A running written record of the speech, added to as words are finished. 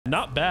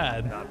Not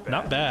bad.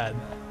 Not bad.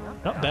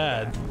 Not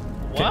bad.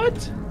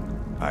 What?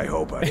 I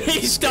hope I.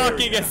 He's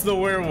stalking as the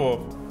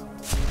werewolf.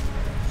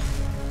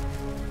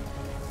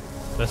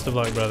 Best of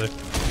luck, brother.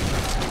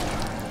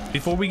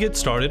 Before we get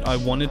started, I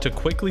wanted to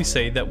quickly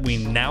say that we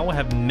now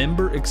have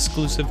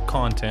member-exclusive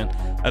content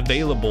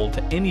available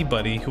to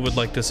anybody who would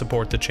like to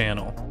support the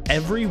channel.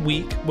 Every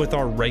week with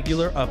our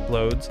regular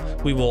uploads,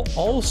 we will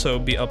also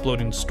be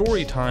uploading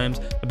story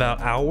times about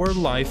our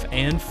life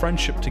and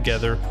friendship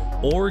together,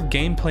 or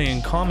gameplay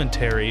and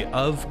commentary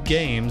of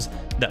games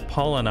that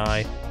Paul and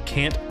I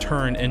can't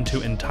turn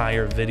into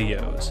entire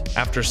videos.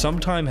 After some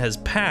time has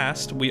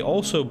passed, we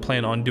also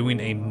plan on doing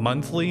a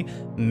monthly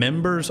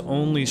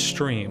members-only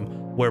stream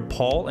where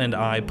Paul and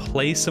I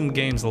play some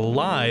games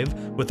live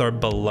with our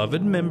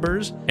beloved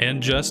members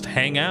and just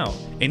hang out.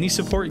 Any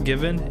support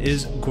given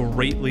is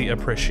greatly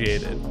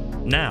appreciated.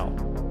 Now,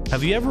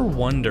 have you ever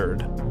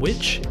wondered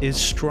which is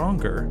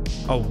stronger,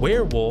 a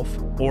werewolf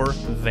or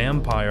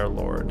vampire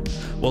lord?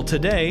 Well,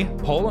 today,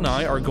 Paul and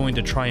I are going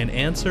to try and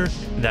answer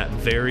that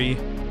very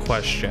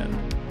question.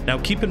 Now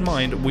keep in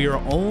mind, we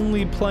are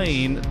only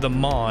playing the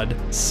mod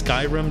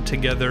Skyrim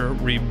Together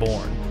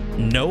Reborn.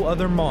 No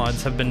other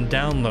mods have been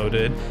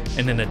downloaded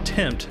in an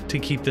attempt to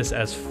keep this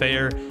as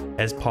fair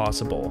as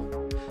possible.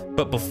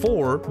 But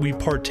before we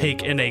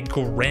partake in a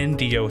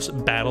grandiose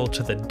battle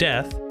to the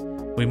death,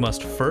 we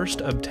must first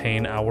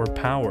obtain our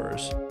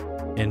powers.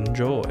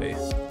 Enjoy.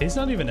 He's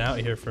not even out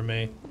here for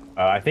me.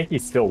 I think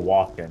he's still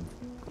walking.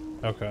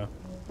 Okay.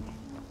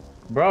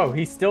 Bro,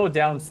 he's still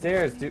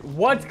downstairs, dude.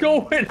 What's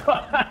going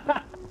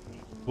on?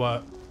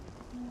 What?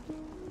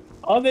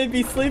 Oh, they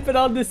be sleeping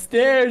on the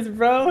stairs,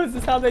 bro. Is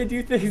this how they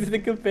do things in the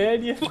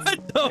companion?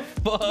 What the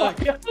fuck? Why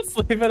y'all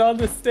sleeping on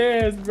the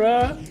stairs,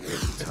 bro?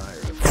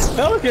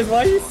 No, cause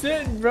why you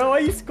sitting, bro? Why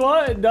you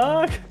squatting,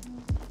 dog?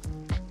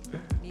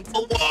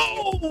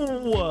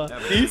 Whoa!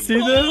 Do you see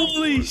this?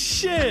 Holy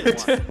shit!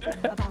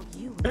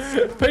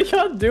 What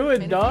y'all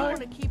doing,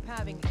 dog?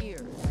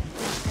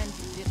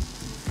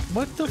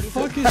 What the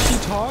fuck is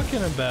she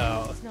talking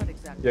about?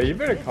 Yeah, you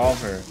better call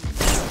her.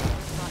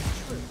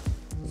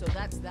 So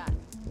that's that.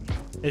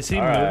 Is he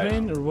All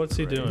moving or what's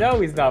he doing? No,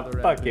 he's not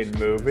fucking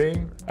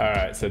moving. All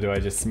right, so do I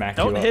just smack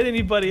you up? Don't hit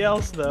anybody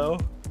else though.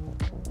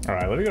 All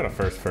right, let me go to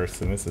first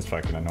person. This is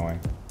fucking annoying.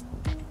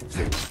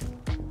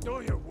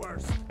 Do your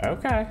worst.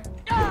 Okay.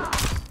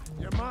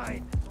 You're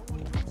mine.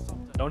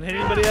 Don't hit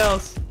anybody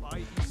else.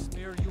 I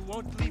smear you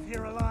won't leave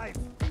here alive.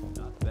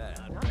 Not bad.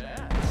 Not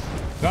bad.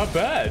 Not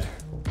bad.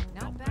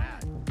 Not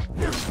bad.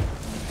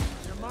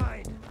 You're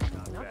mine.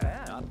 Not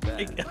bad. Not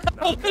bad.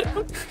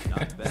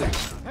 Not bad.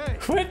 Hey.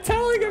 Quit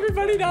telling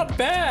everybody not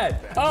bad.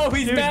 Oh,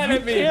 he's Dude, mad you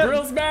at me. can't-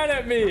 Grill's mad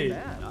at me.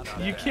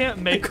 You can't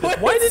make Quit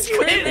this. Why did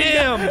you hit screaming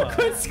him?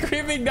 Quit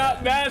screaming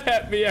not mad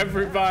at me,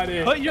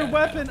 everybody. Put your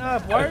weapon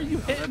up. Why are you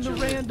hitting the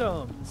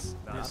randoms?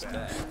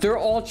 They're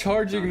all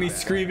charging me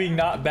screaming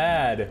not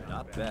bad.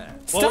 Not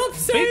bad. Stop Well,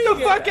 saying beat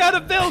the it. fuck out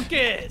of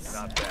Vilkis!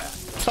 Not bad.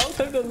 Tell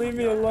them to leave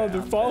me alone.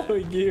 They're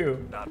following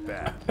you. Not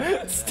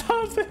bad.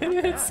 Stop it.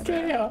 It's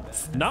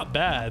chaos. Not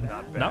bad.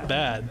 Not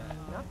bad.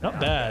 Not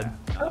bad.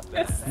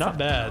 Not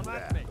bad.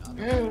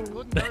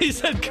 He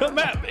said, "Come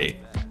at me."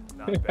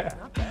 Not bad.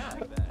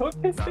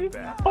 Okay, stay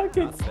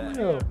fucking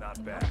still.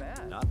 Not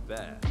bad. Not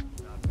bad.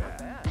 Not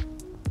bad.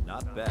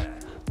 Not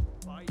bad.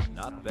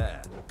 Not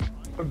bad.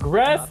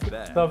 Progress Not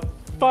bad. the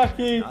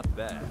fucking. Not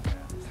bad.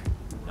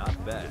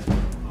 Not bad.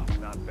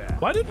 Not bad.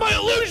 Why did my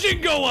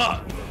illusion go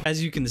up?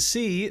 As you can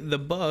see, the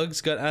bugs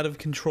got out of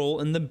control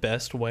in the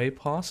best way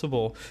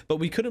possible, but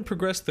we couldn't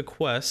progress the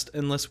quest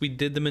unless we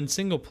did them in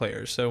single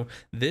player, so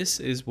this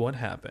is what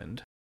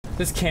happened.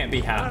 This can't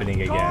be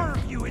happening again.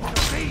 Carve you into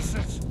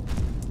pieces.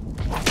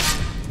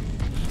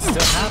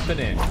 Still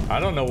happening. I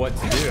don't know what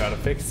to do, how to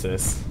fix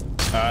this.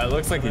 It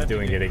looks like he's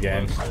doing it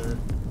again.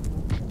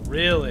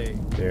 Really?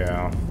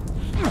 Yeah.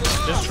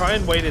 Just try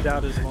and wait it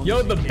out as long Yo,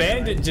 as the you can.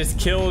 bandit just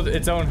killed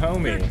its own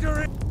homie.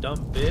 Victory. Dumb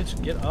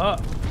bitch, get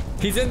up.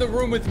 He's in the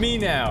room with me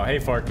now. Hey,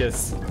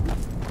 Farkas.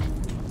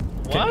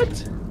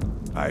 What?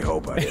 I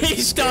hope I.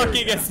 He's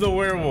stalking as the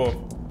werewolf.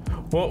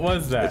 What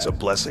was that? It's a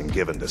blessing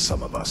given to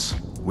some of us.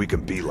 We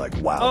can be like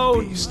wild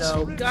Oh beasts.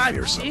 no, god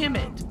Fearsome. damn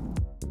it.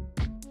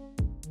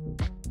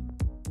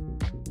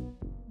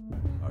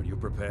 Are you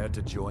prepared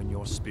to join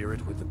your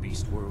spirit with the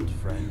beast world,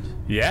 friend?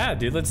 Yeah,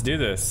 dude, let's do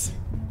this.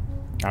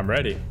 I'm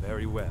ready.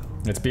 Very well.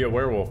 Let's be a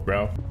werewolf,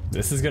 bro.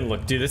 This is gonna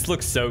look, dude, this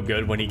looks so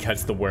good when he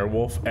cuts the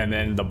werewolf and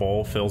then the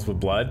bowl fills with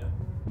blood.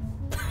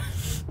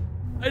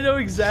 I know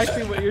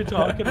exactly what you're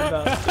talking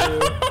about,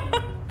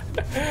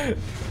 too.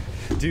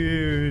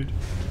 Dude.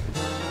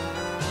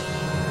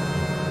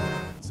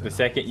 The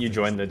second you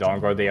join the Dawn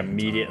Guard, they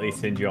immediately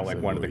send you on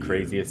like one of the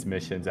craziest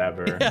missions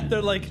ever. Yeah,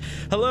 they're like,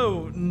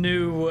 hello,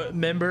 new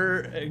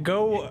member.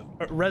 Go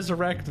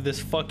resurrect this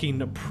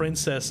fucking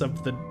princess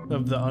of the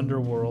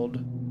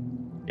underworld.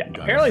 Yeah,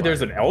 apparently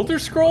there's an Elder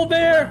Scroll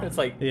there. It's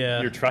like,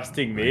 Yeah. you're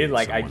trusting me?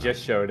 Like, I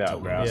just showed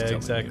up, bro. Yeah,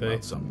 exactly.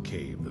 Some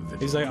cave.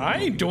 He's like, I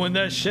ain't doing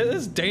that shit.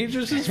 That's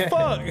dangerous as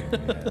fuck.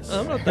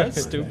 I'm not that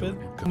stupid.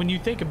 When you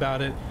think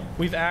about it,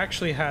 we've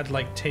actually had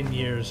like 10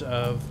 years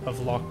of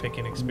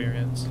lockpicking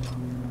experience.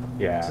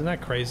 Yeah. Isn't that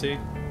crazy?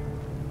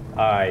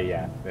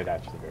 Yeah, it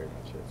actually very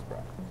much is,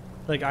 bro.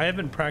 Like, I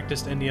haven't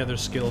practiced any other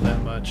skill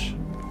that much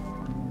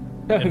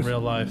in real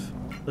life.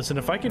 Listen,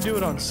 if I can do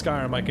it on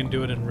Skyrim, I can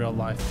do it in real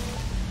life.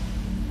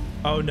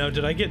 Oh no,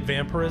 did I get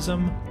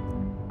vampirism?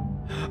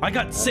 I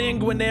got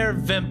sanguinaire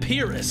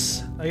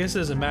vampirus. I guess it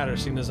doesn't matter,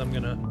 seeing as I'm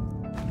gonna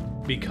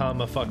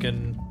become a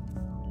fucking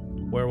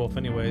werewolf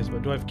anyways.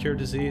 But do I have cure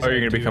disease? Oh, you're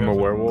gonna become a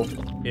werewolf?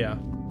 Yeah,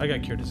 I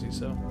got cure disease,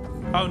 so.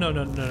 Oh no,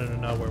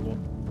 not werewolf.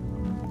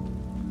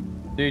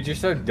 Dude, you're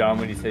so dumb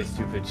when you say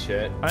stupid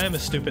shit. I am a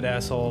stupid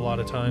asshole a lot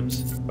of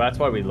times. That's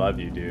why we love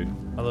you, dude.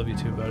 I love you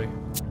too, buddy.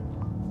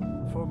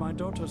 For my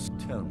daughters,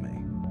 tell me,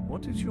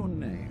 what is your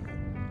name?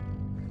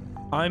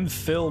 I'm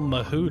Phil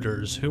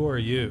Mahooters. Who are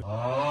you?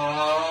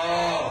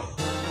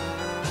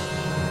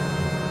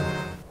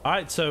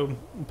 Alright, so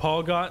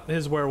Paul got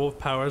his werewolf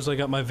powers. I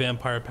got my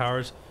vampire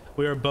powers.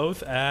 We are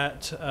both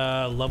at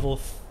level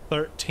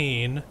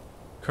 13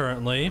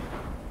 currently.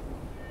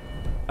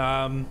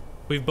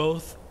 We've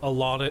both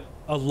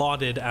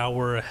allotted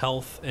our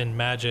health and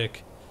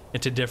magic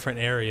into different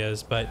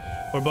areas, but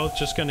we're both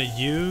just gonna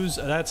use...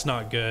 That's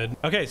not good.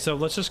 Okay, so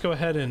let's just go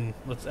ahead and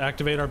let's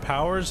activate our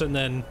powers, and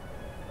then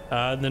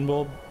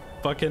we'll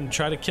fucking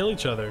try to kill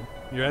each other.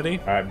 You ready?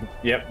 Alright,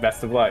 yep,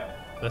 best of luck.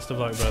 Best of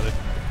luck, brother.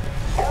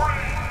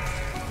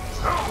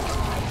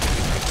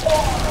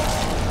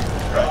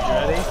 Alright, you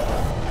ready?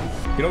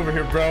 Get over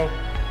here, bro.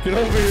 Get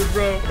over here,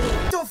 bro.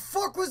 What the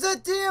fuck was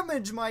that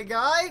damage, my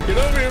guy? Get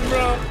over here,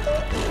 bro.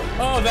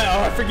 Oh,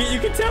 I forget you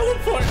can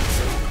teleport.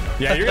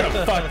 Yeah, you're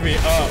gonna fuck me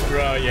up,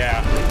 bro.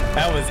 Yeah,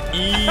 that was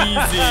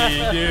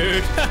easy,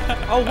 dude.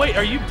 Oh wait,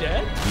 are you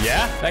dead?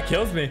 Yeah, that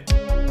kills me.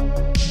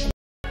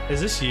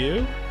 Is this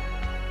you?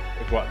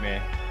 What, me?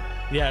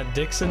 Yeah,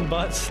 Dixon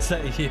Butts. Is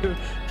that you?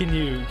 Can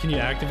you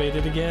activate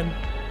it again?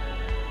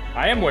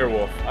 I am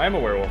werewolf. I am a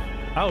werewolf.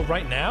 Oh,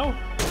 right now?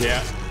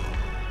 Yeah.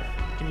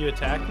 Can you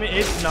attack me?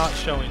 It's not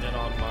showing it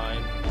on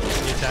mine.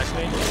 Can you attack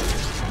me?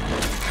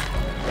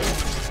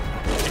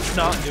 It's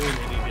not doing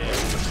any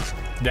damage.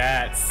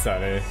 That's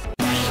sunny.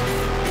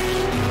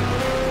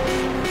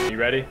 You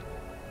ready?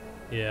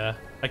 Yeah.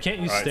 I can't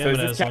use Alright, so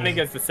stamina. is this counting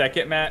as the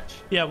second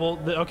match? Yeah, well,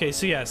 okay,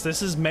 so yes,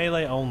 this is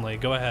melee only.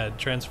 Go ahead,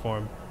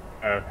 transform.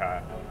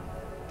 Okay.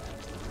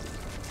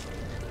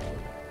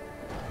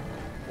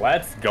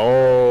 Let's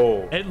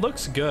go. It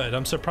looks good.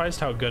 I'm surprised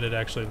how good it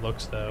actually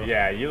looks, though.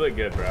 Yeah, you look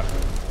good, bro.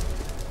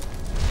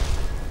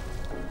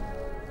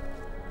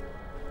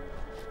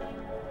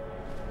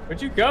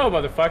 Where'd you go,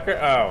 motherfucker?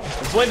 Oh,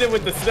 you blended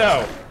with the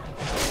snow.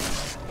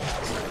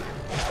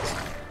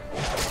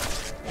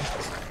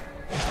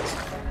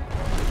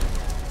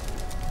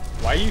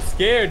 Why are you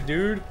scared,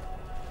 dude?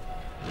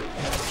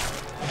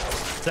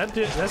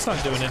 That's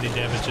not doing any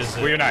damage, is it?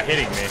 Well, you're not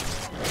hitting me.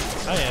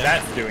 I am.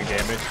 That's doing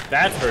damage.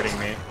 That's hurting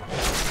me.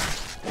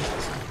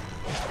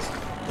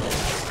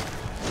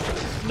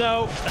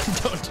 No,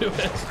 don't do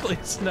it,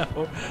 please, no.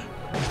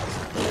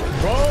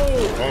 Bro!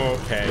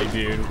 Okay,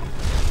 dude.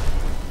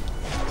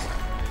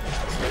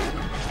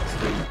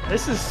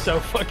 This is so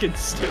fucking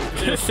stupid.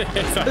 This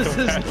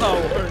is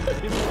not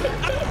working.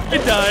 I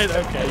died.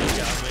 Okay, you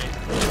got me.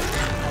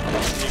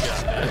 You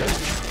got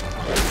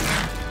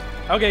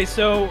me. Okay,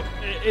 so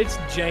it's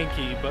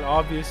janky, but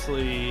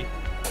obviously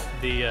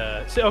the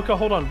okay,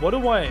 hold on. What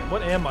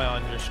am I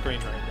on your screen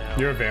right now?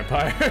 You're a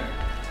vampire.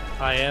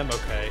 I am,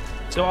 okay.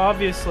 So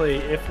obviously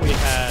if we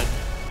had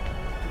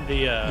the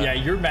yeah,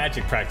 your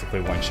magic practically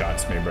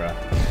one-shots me, bro.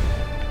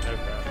 Okay.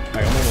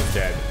 Like, I'm almost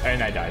dead.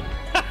 And I died.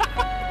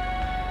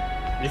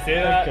 You see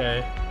that?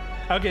 Okay.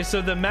 Okay, so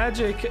the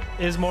magic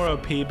is more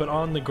OP, but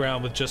on the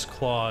ground with just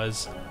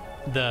claws,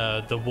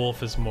 the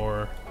wolf is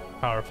more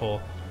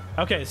powerful.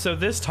 Okay, so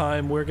this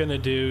time we're gonna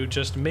do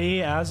just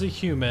me as a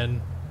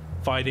human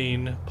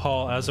fighting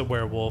Paul as a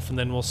werewolf, and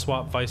then we'll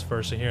swap vice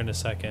versa here in a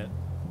second.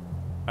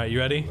 All right, you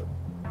ready?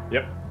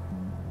 Yep.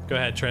 Go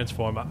ahead,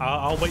 transform.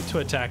 I'll wait to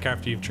attack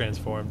after you've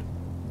transformed.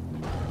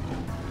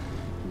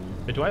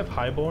 Wait, do I have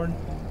Highborn?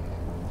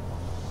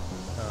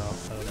 Oh,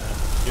 I don't know.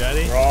 You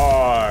ready?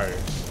 Roar.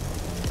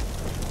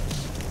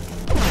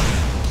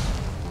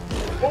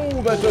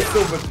 Oh, that does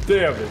so much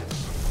damage.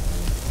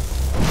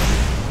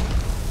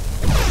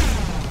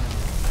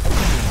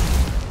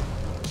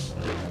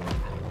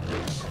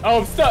 Oh,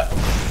 I'm stuck.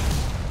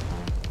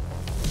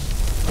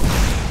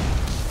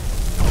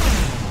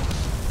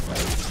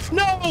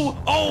 No!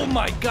 Oh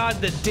my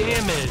god, the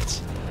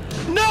damage!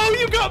 No,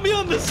 you got me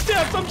on the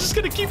steps! I'm just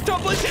gonna keep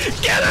tumbling.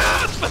 Get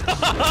up!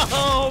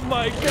 Oh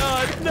my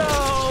god,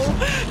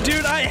 no!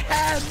 Dude, I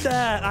had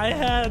that! I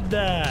had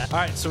that!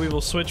 Alright, so we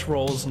will switch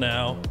roles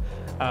now.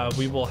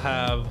 We will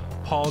have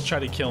Paul try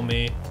to kill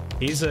me.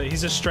 He's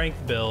a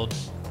strength build,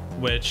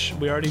 which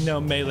we already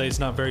know melee's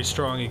not very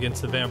strong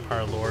against the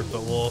Vampire Lord,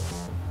 but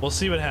we'll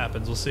see what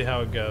happens. We'll see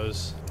how it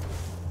goes.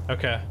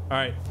 Okay,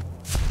 alright.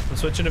 I'm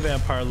switching to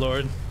Vampire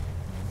Lord.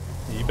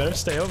 You better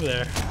stay over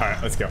there. All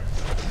right, let's go.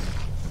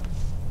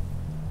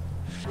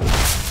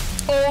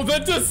 Oh,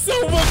 that does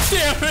so much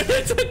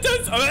damage. It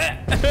does.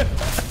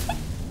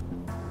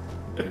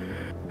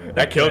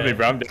 That killed me,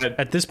 bro. I'm dead.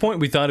 At this point,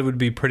 we thought it would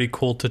be pretty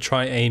cool to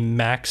try a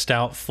maxed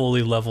out,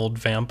 fully leveled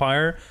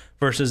vampire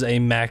versus a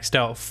maxed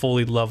out,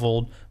 fully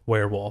leveled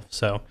werewolf.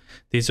 So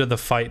these are the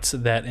fights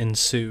that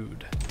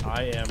ensued.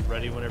 I am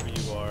ready whenever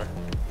you are.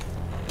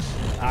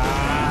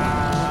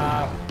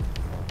 I'm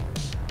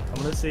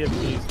gonna see if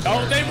these.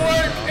 Oh, they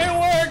work. It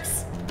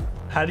works.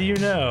 How do you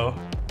know?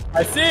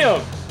 I see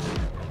him.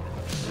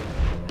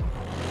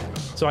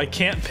 So I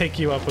can't pick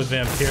you up with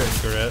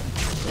vampiric grit.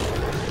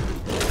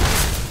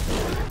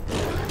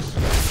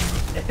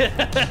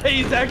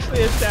 He's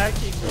actually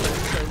attacking me.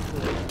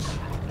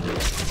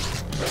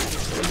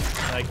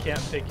 I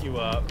can't pick you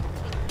up.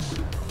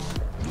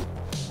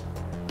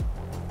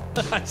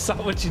 I saw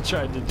what you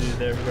tried to do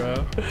there,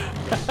 bro.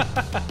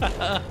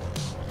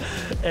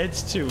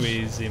 It's too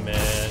easy,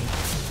 man.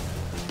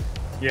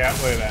 Yeah,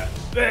 look at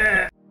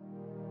that.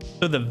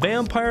 So the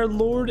Vampire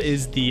Lord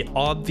is the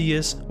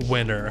obvious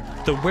winner.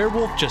 The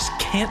werewolf just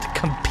can't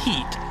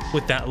compete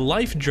with that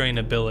life drain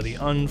ability,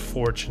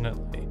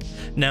 unfortunately.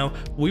 Now,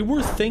 we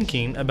were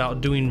thinking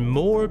about doing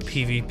more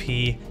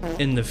PvP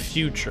in the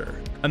future.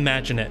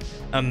 Imagine it,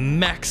 a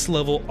max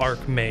level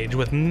Archmage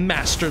with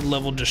master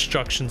level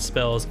destruction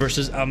spells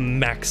versus a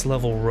max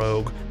level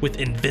rogue with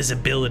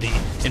invisibility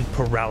and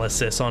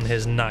paralysis on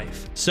his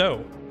knife.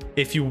 So,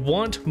 if you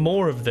want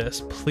more of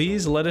this,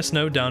 please let us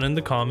know down in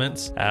the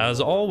comments. As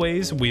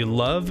always, we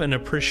love and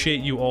appreciate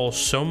you all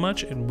so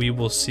much, and we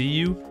will see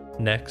you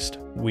next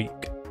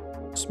week.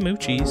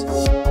 Smoochies.